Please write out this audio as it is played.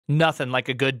Nothing like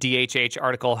a good DHH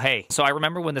article. Hey, so I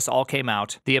remember when this all came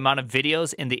out, the amount of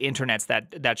videos in the internets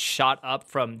that shot up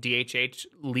from DHH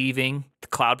leaving the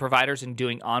cloud providers and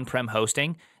doing on-prem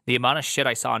hosting, the amount of shit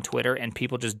I saw on Twitter and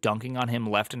people just dunking on him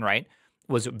left and right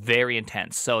was very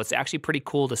intense. So it's actually pretty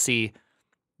cool to see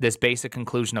this basic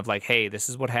conclusion of like, hey, this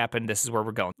is what happened. This is where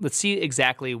we're going. Let's see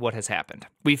exactly what has happened.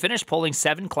 We finished pulling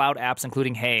 7 cloud apps,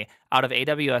 including Hey, out of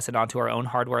AWS and onto our own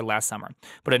hardware last summer.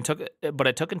 But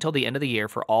it took until the end of the year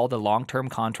for all the long-term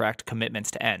contract commitments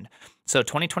to end. So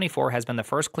 2024 has been the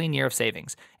first clean year of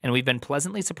savings, and we've been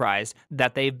pleasantly surprised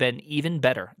that they've been even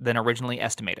better than originally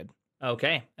estimated.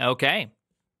 Okay.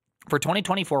 For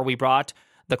 2024, we brought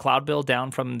the cloud bill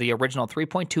down from the original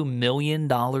 $3.2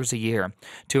 million a year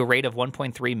to a rate of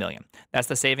 $1.3 million. That's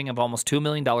the saving of almost $2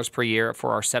 million per year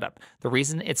for our setup. The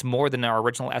reason it's more than our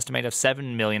original estimate of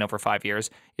 $7 million over 5 years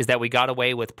is that we got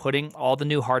away with putting all the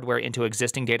new hardware into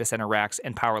existing data center racks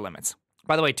and power limits.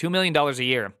 By the way, $2 million a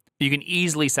year, you can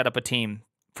easily set up a team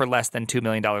for less than $2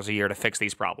 million a year to fix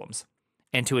these problems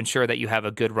and to ensure that you have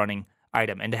a good running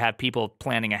item and to have people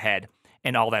planning ahead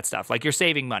and all that stuff. Like, you're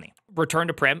saving money. Return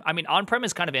to prem. I mean, on-prem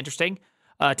is kind of interesting.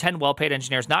 10 well-paid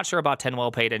engineers. Not sure about 10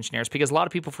 well-paid engineers because a lot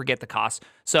of people forget the cost.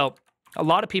 So a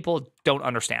lot of people don't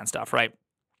understand stuff, right?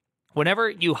 Whenever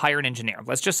you hire an engineer,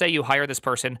 let's just say you hire this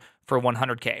person for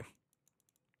 $100K.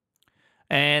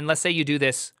 And let's say you do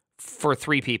this for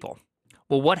 3 people.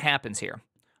 Well, what happens here?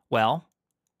 Well,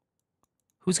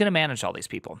 who's going to manage all these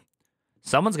people?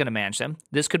 Someone's going to manage them.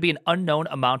 This could be an unknown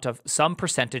amount of some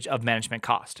percentage of management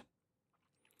cost.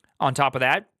 On top of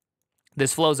that,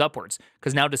 this flows upwards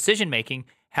because now decision-making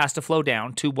has to flow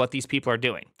down to what these people are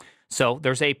doing. So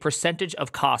there's a percentage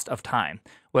of cost of time,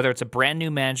 whether it's a brand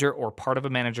new manager or part of a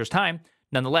manager's time.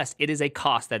 Nonetheless, it is a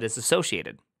cost that is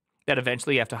associated that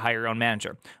eventually you have to hire your own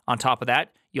manager. On top of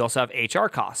that, you also have HR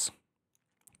costs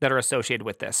that are associated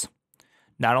with this.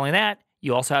 Not only that,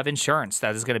 you also have insurance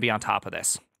that is going to be on top of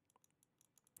this,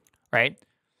 right?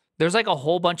 There's like a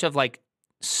whole bunch of like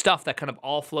stuff that kind of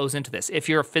all flows into this. If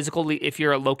you're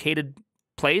a located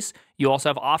place, you also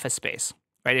have office space,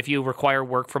 right? If you require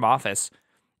work from office,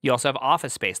 you also have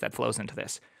office space that flows into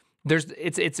this.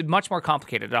 It's much more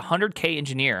complicated. A 100K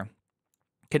engineer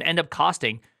can end up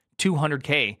costing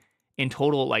 200K in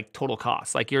total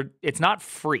costs. Like, it's not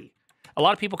free. A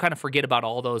lot of people kind of forget about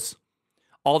all those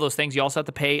things. You also have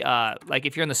to pay, like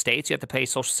if you're in the States, you have to pay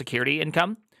Social Security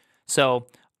income. So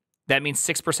that means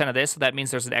 6% of this. So that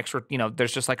means there's an extra,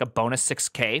 there's just like a bonus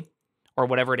 6K or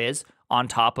whatever it is on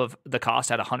top of the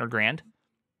cost at $100,000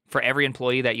 for every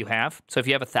employee that you have. So if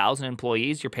you have 1,000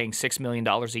 employees, you're paying $6 million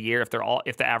a year. If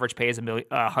the average pay is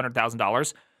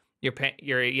 $100,000,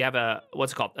 you have a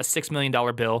 $6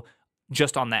 million bill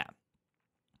just on that.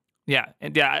 Yeah.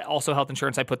 And yeah, also health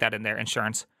insurance. I put that in there,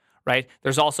 insurance, right?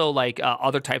 There's also like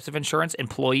other types of insurance,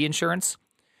 employee insurance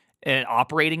and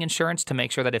operating insurance to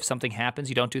make sure that if something happens,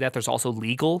 you don't do that. There's also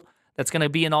legal that's going to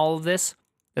be in all of this.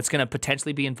 That's going to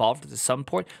potentially be involved at some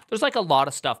point. There's like a lot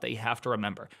of stuff that you have to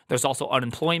remember. There's also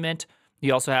unemployment.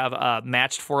 You also have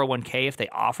matched 401k if they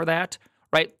offer that,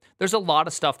 right? There's a lot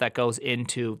of stuff that goes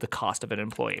into the cost of an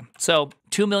employee. So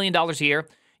 $2 million a year,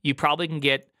 you probably can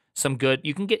get some good,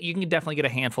 you can definitely get a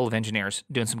handful of engineers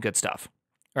doing some good stuff,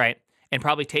 right? And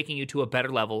probably taking you to a better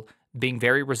level, being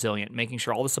very resilient, making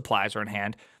sure all the supplies are in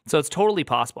hand. So it's totally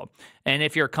possible. And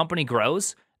if your company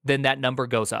grows, then that number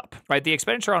goes up, right? The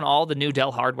expenditure on all the new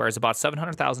Dell hardware is about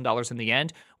 $700,000 in the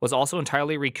end, was also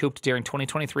entirely recouped during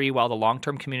 2023 while the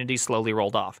long-term community slowly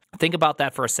rolled off. Think about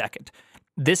that for a second.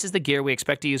 This is the gear we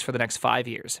expect to use for the next 5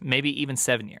 years, maybe even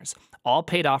 7 years, all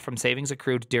paid off from savings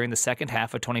accrued during the second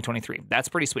half of 2023. That's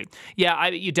pretty sweet. Yeah,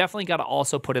 you definitely got to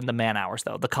also put in the man hours,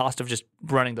 though. The cost of just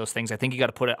running those things, I think you got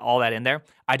to put all that in there.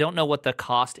 I don't know what the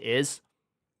cost is.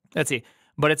 Let's see.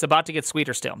 But it's about to get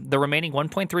sweeter still. The remaining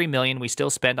 $1.3 million we still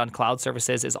spend on cloud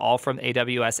services is all from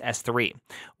AWS S3.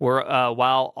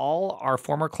 While all our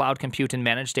former cloud compute and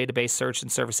managed database search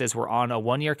and services were on a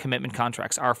 1-year commitment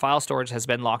contracts, our file storage has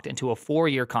been locked into a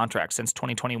 4-year contract since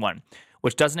 2021,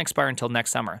 which doesn't expire until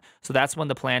next summer. So that's when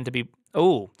we plan to be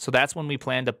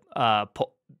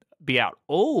out.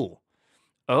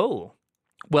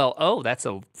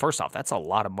 First off, that's a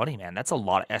lot of money, man. That's a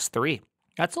lot of S3.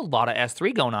 That's a lot of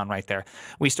S3 going on right there.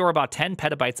 We store about 10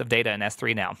 petabytes of data in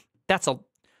S3 now.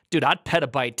 Dude, I'd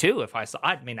petabyte too if I saw.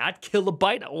 I'd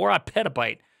kilobyte or a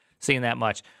petabyte seeing that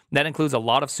much. That includes a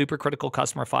lot of supercritical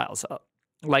customer files,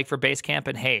 like for Basecamp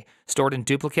and Hey, stored in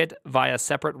duplicate via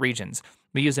separate regions.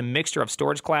 We use a mixture of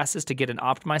storage classes to get an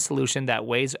optimized solution that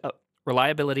weighs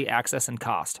reliability, access, and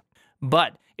cost.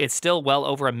 But it's still well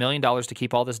over $1 million to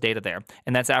keep all this data there,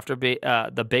 and that's after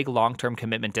the big long-term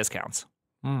commitment discounts.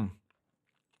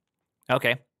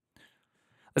 Okay.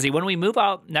 Let's see. When we move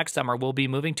out next summer, we'll be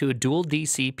moving to a dual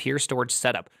DC pure storage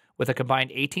setup with a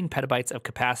combined 18 petabytes of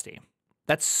capacity.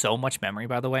 That's so much memory,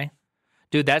 by the way.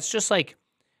 Dude, that's just like,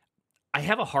 I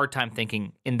have a hard time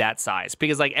thinking in that size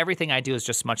because like everything I do is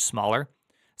just much smaller.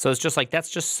 So it's just like, that's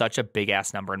just such a big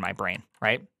ass number in my brain,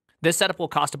 right? This setup will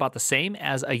cost about the same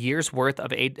as a year's worth of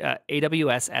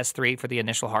AWS S3 for the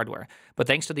initial hardware. But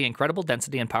thanks to the incredible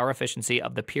density and power efficiency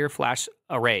of the pure flash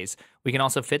arrays, we can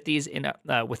also fit these in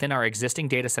within our existing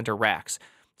data center racks.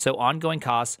 So ongoing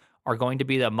costs are going to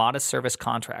be the modest service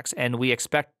contracts, and we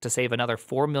expect to save another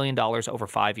 $4 million over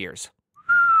 5 years.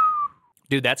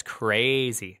 Dude, that's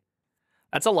crazy.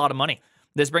 That's a lot of money.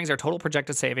 This brings our total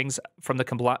projected savings from the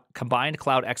combined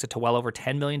cloud exit to well over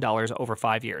 $10 million over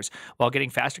 5 years, while getting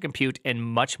faster compute and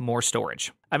much more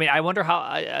storage. I mean, I wonder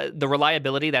how the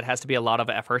reliability, that has to be a lot of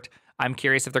effort. I'm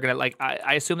curious if they're going to, like,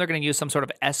 I assume they're going to use some sort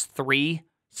of S3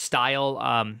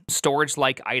 style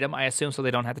storage-like item, I assume, so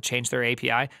they don't have to change their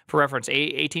API. For reference,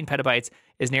 18 petabytes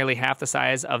is nearly half the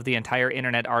size of the entire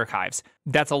Internet Archives.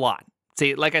 That's a lot.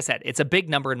 See, like I said, it's a big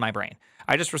number in my brain.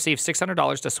 I just received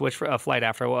 $600 to switch for a flight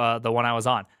after the one I was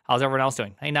on. How's everyone else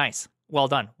doing? Hey, nice. Well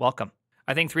done. Welcome.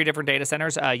 I think 3 different data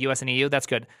centers, US and EU. That's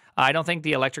good. I don't think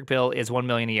the electric bill is $1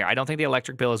 million a year. I don't think the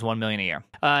electric bill is $1 million a year.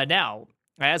 Now,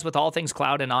 as with all things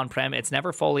cloud and on-prem, it's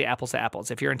never fully apples to apples.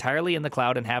 If you're entirely in the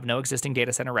cloud and have no existing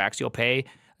data center racks, you'll pay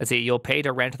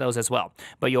to rent those as well.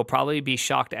 But you'll probably be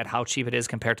shocked at how cheap it is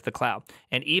compared to the cloud.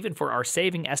 And even for our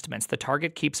saving estimates, the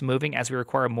target keeps moving as we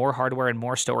require more hardware and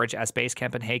more storage as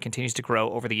Basecamp and Hay continues to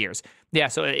grow over the years. Yeah,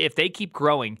 so if they keep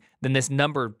growing, then this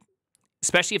number,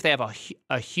 especially if they have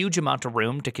a huge amount of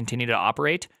room to continue to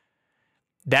operate,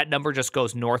 that number just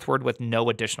goes northward with no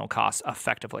additional costs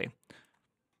effectively.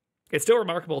 It's still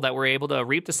remarkable that we're able to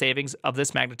reap the savings of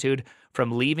this magnitude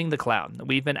from leaving the cloud.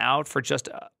 We've been out for just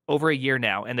over a year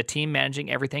now, and the team managing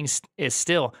everything is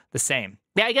still the same.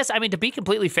 Yeah, I guess, I mean, to be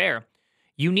completely fair,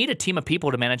 you need a team of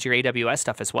people to manage your AWS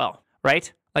stuff as well,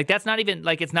 right? Like, that's not even,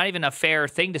 like, it's not even a fair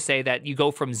thing to say that you go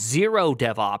from zero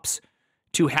DevOps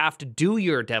to have to do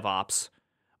your DevOps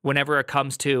whenever it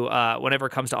comes to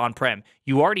on-prem.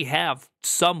 You already have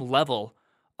some level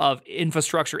of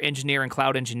infrastructure engineering,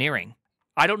 cloud engineering.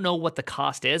 I don't know what the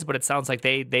cost is, but it sounds like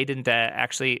they didn't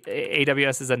actually.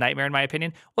 AWS is a nightmare in my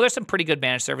opinion. Well, there's some pretty good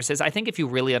managed services. I think if you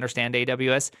really understand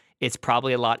AWS, it's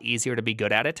probably a lot easier to be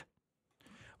good at it.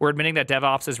 We're admitting that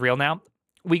DevOps is real now.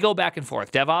 We go back and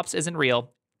forth. DevOps isn't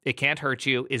real. It can't hurt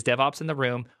you. Is DevOps in the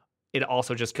room? It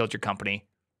also just killed your company.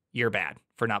 You're bad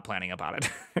for not planning about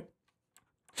it.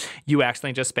 You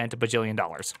accidentally just spent $1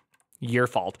 bajillion. Your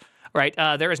fault. All right,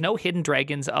 there is no hidden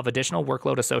dragons of additional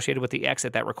workload associated with the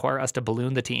exit that require us to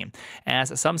balloon the team,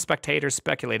 as some spectators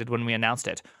speculated when we announced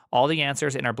it. All the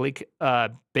answers in our big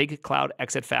cloud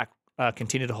exit fact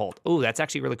continue to hold. Ooh, that's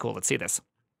actually really cool. Let's see this.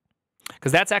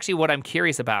 Because that's actually what I'm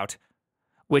curious about,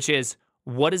 which is,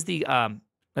 what is the,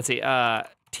 let's see,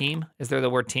 team? Is there the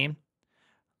word team?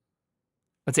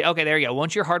 Let's see. Okay, there you go.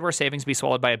 Won't your hardware savings be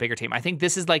swallowed by a bigger team? I think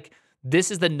this is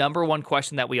the number one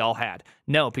question that we all had.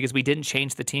 No, because we didn't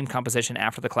change the team composition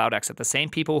after the cloud exit. The same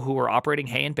people who were operating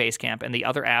Hay and Basecamp and the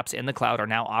other apps in the cloud are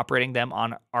now operating them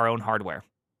on our own hardware.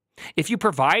 If you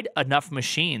provide enough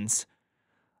machines,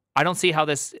 I don't see how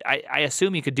this, I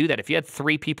assume you could do that. If you had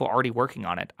 3 people already working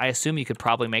on it, I assume you could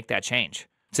probably make that change.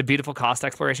 It's a beautiful cost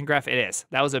exploration graph. It is.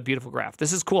 That was a beautiful graph.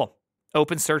 This is cool.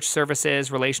 Open search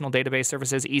services, relational database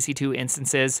services, EC2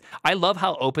 instances. I love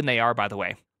how open they are, by the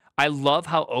way. I love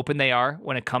how open they are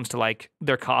when it comes to like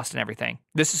their cost and everything.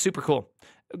 This is super cool.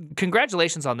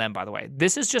 Congratulations on them, by the way.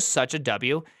 This is just such a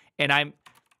W. And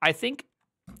I think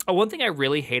one thing I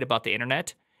really hate about the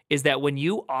internet is that when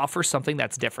you offer something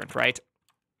that's different, right?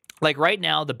 Like right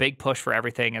now, the big push for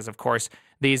everything is, of course,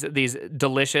 these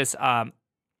delicious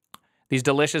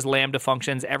Lambda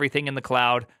functions, everything in the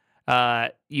cloud.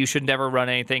 You should never run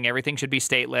anything. Everything should be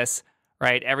stateless,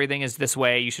 right? Everything is this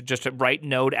way. You should just write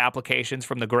node applications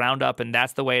from the ground up, and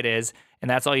that's the way it is, and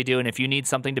that's all you do. And if you need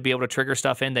something to be able to trigger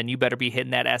stuff in, then you better be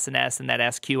hitting that SNS and that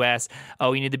SQS.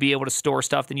 Oh, you need to be able to store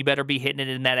stuff, then you better be hitting it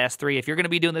in that S3. If you're going to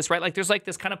be doing this, right? Like there's like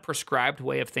this kind of prescribed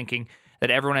way of thinking that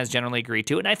everyone has generally agreed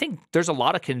to, and I think there's a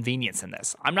lot of convenience in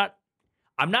this. I'm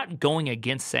not going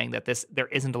against saying that there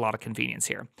isn't a lot of convenience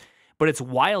here, but it's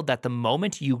wild that the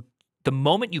moment you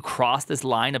cross this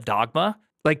line of dogma,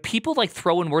 like people like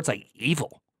throw in words like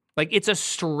evil. Like it's a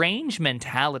strange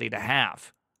mentality to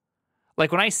have.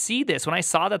 Like when I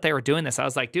saw that they were doing this, I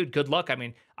was like, dude, good luck. I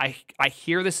mean, I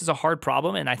hear this is a hard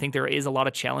problem, and I think there is a lot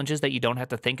of challenges that you don't have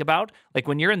to think about. Like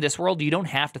when you're in this world, you don't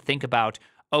have to think about,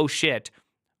 oh shit,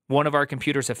 one of our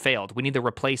computers have failed. We need to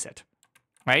replace it,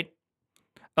 right?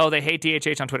 Oh, they hate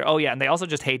DHH on Twitter. Oh, yeah, and they also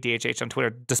just hate DHH on Twitter,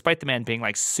 despite the man being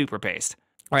like super based.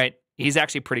 Right? He's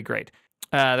actually pretty great.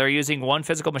 They're using one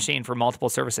physical machine for multiple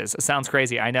services. It sounds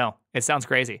crazy. I know. It sounds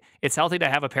crazy. It's healthy to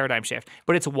have a paradigm shift,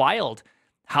 but it's wild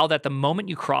how that the moment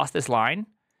you cross this line,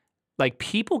 like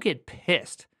people get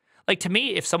pissed. Like to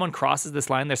me, if someone crosses this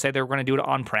line, they say they're going to do it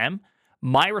on-prem,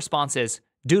 my response is,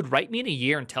 dude, write me in a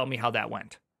year and tell me how that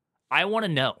went. I want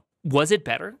to know. Was it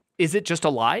better? Is it just a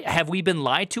lie? Have we been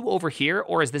lied to over here,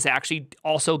 or is this actually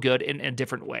also good in a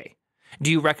different way?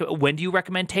 When do you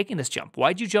recommend taking this jump?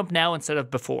 Why'd you jump now instead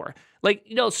of before? Like,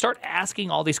 start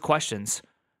asking all these questions.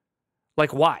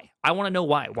 Like, why? I want to know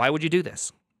why. Why would you do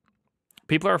this?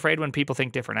 People are afraid when people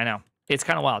think different. I know. It's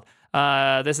kind of wild.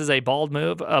 This is a bald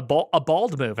move, a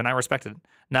bald move, and I respect it.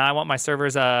 Now I want my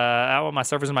servers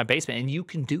in my basement, and you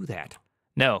can do that.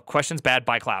 No, questions bad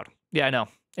by cloud. Yeah, I know.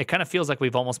 It kind of feels like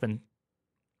we've almost been.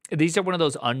 These are one of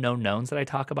those unknown knowns that I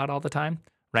talk about all the time,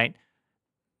 right?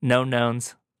 Known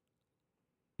knowns.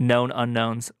 Known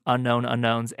unknowns, unknown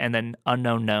unknowns, and then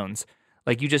unknown knowns.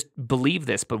 Like you just believe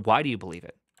this, but why do you believe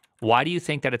it? Why do you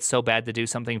think that it's so bad to do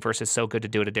something versus so good to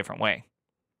do it a different way?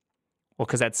 Well,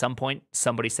 because at some point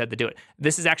somebody said to do it.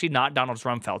 This is actually not Donald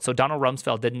Rumsfeld. So Donald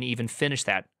Rumsfeld didn't even finish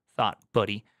that thought,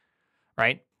 buddy.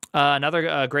 Right?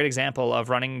 Another great example of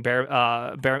running bare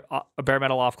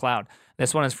metal off cloud.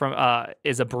 This one is from a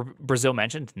Brazil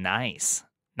mentioned. Nice.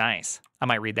 I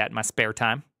might read that in my spare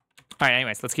time. All right,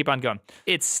 anyways, let's keep on going.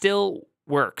 It still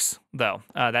works, though.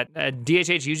 That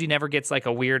DHH usually never gets like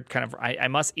a weird kind of,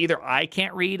 I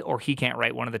can't read or he can't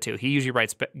write, one of the two. He usually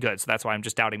writes good, so that's why I'm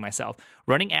just doubting myself.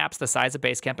 Running apps the size of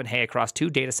Basecamp and Hay across 2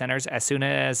 data centers soon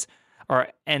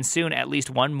at least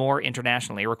one more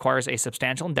internationally requires a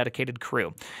substantial and dedicated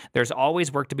crew. There's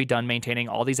always work to be done maintaining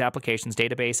all these applications,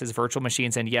 databases, virtual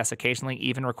machines, and yes, occasionally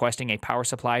even requesting a power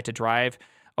supply to drive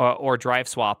or drive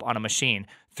swap on a machine,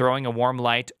 throwing a warm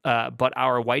light, but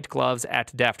our white gloves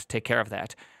at Deft take care of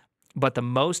that. But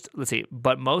most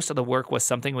of the work was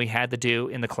something we had to do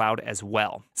in the cloud as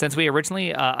well. Since we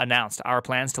originally announced our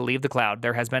plans to leave the cloud,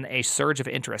 there has been a surge of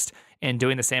interest in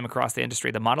doing the same across the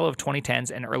industry. The model of 2010s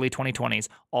and early 2020s,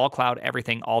 all cloud,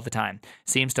 everything, all the time,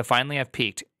 seems to finally have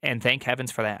peaked, and thank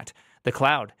heavens for that. The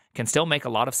cloud can still make a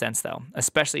lot of sense, though,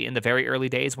 especially in the very early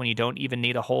days when you don't even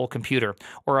need a whole computer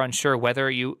or are unsure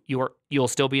whether you'll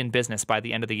still be in business by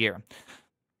the end of the year,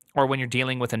 or when you're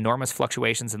dealing with enormous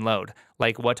fluctuations in load,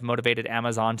 like what motivated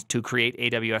Amazon to create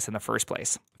AWS in the first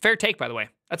place. Fair take, by the way.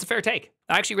 That's a fair take.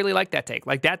 I actually really like that take.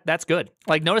 Like that's good.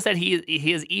 Like notice that he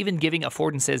is even giving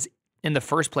affordances in the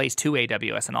first place to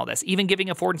AWS and all this, even giving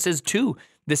affordances to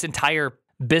this entire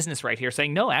business right here,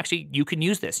 saying, no, actually, you can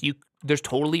use this. There's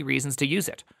totally reasons to use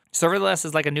it. Serverless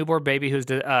is like a newborn baby who's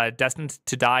destined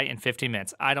to die in 15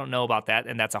 minutes. I don't know about that,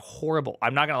 and that's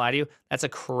I'm not going to lie to you, that's a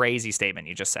crazy statement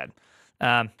you just said.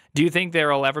 Do you think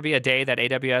there will ever be a day that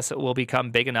AWS will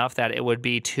become big enough that it would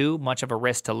be too much of a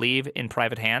risk to leave in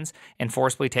private hands and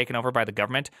forcibly taken over by the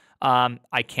government?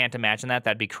 I can't imagine that.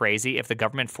 That'd be crazy if the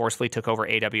government forcefully took over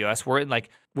AWS.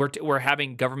 We're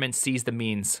having government seize the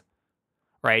means,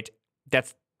 right?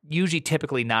 That's usually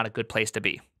typically not a good place to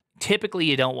be. Typically,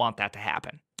 you don't want that to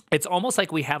happen. It's almost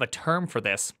like we have a term for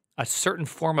this, a certain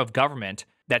form of government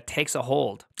that takes a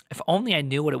hold. If only I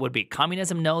knew what it would be.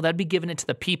 Communism, no, that'd be given it to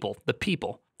the people. The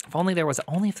people. If there was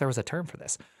a term for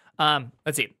this.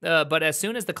 Let's see. But as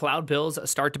soon as the cloud bills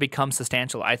start to become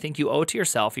substantial, I think you owe it to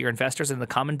yourself, your investors, in the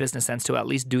common business sense to at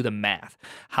least do the math.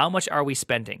 How much are we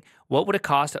spending? What would it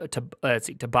cost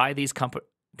to buy these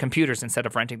computers instead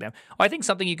of renting them? Well, I think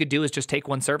something you could do is just take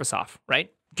one service off, right?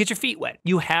 Get your feet wet.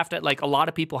 You have to, like a lot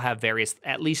of people have various,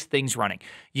 at least things running.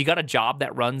 You got a job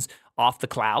that runs off the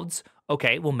clouds.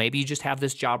 Okay, well maybe you just have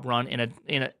this job run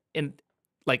in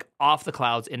like off the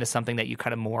clouds into something that you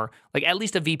kind of more, like at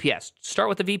least a VPS. Start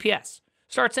with a VPS.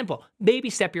 Start simple. Maybe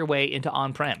step your way into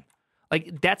on-prem.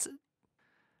 Like that's,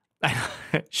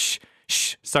 shh,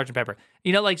 Sergeant Pepper.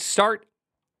 Start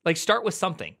with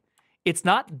something. It's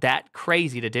not that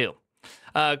crazy to do.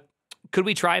 Could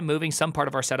we try moving some part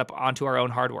of our setup onto our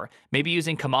own hardware, maybe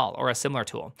using Kamal or a similar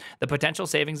tool? The potential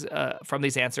savings from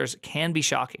these answers can be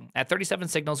shocking. At 37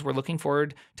 Signals, we're looking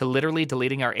forward to literally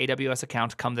deleting our AWS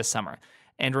account come this summer,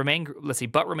 and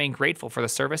remain grateful for the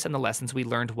service and the lessons we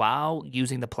learned while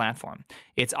using the platform.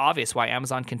 It's obvious why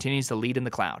Amazon continues to lead in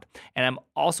the cloud, and I'm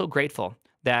also grateful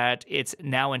that it's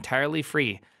now entirely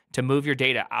free to move your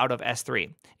data out of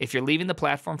S3. If you're leaving the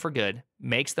platform for good,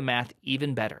 makes the math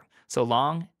even better. So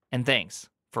long, and thanks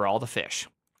for all the fish.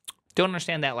 Don't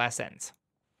understand that last sentence.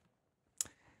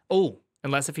 Oh,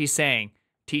 unless if he's saying,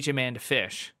 teach a man to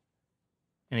fish.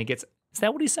 And is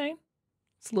that what he's saying?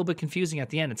 It's a little bit confusing at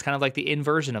the end. It's kind of like the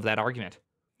inversion of that argument.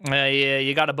 Yeah,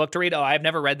 you got a book to read? Oh, I've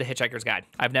never read The Hitchhiker's Guide.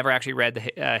 I've never actually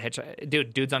read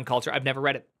Dudes on Culture. I've never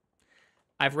read it.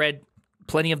 I've read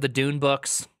plenty of the Dune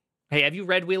books. Hey, have you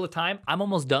read Wheel of Time? I'm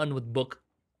almost done with book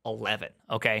 11,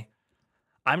 okay?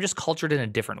 I'm just cultured in a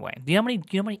different way. Do you know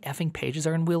how many effing pages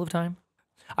are in Wheel of Time?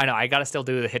 I know, I got to still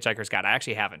do The Hitchhiker's Guide. I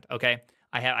actually haven't, okay?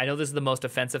 I know this is the most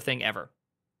offensive thing ever.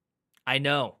 I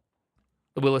know.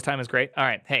 The Wheel of Time is great. All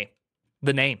right, hey,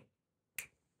 the name.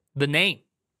 The name.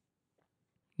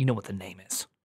 You know what the name is.